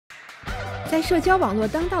在社交网络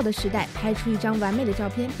当道的时代，拍出一张完美的照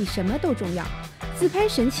片比什么都重要。自拍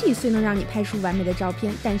神器虽能让你拍出完美的照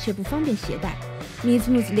片，但却不方便携带。Miz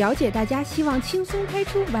Mooz 了解大家希望轻松拍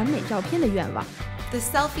出完美照片的愿望。The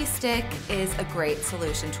selfie stick is a great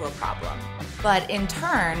solution to a problem, but in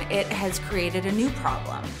turn, it has created a new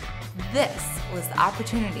problem. This was the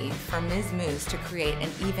opportunity for Miz Mooz to create an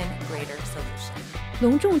even greater solution.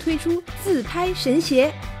 隆重推出自拍神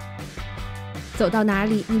鞋。走到哪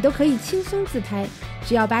里你都可以轻松自拍，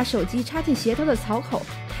只要把手机插进鞋头的槽口，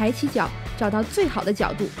抬起脚，找到最好的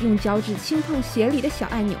角度，用脚趾轻碰鞋里的小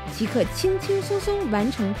按钮，即可轻轻松松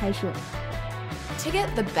完成拍摄。To get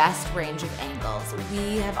the best range of angles,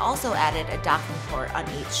 we have also added a docking port on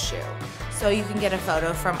each shoe, so you can get a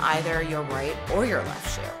photo from either your right or your left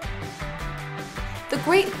shoe. The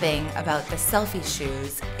great thing about the selfie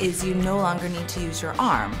shoes is you no longer need to use your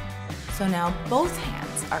arm, so now both hands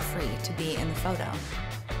are free to be in the photo.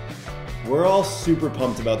 We're all super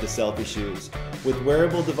pumped about the selfie shoes. With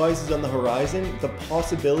wearable devices on the horizon, the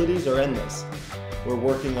possibilities are endless. We're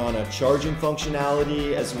working on a charging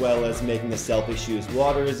functionality as well as making the selfie shoes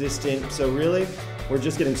water resistant, so really, we're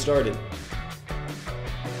just getting started.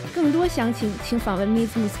 更多详情请访问 Miz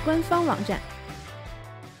Mooz 官方网站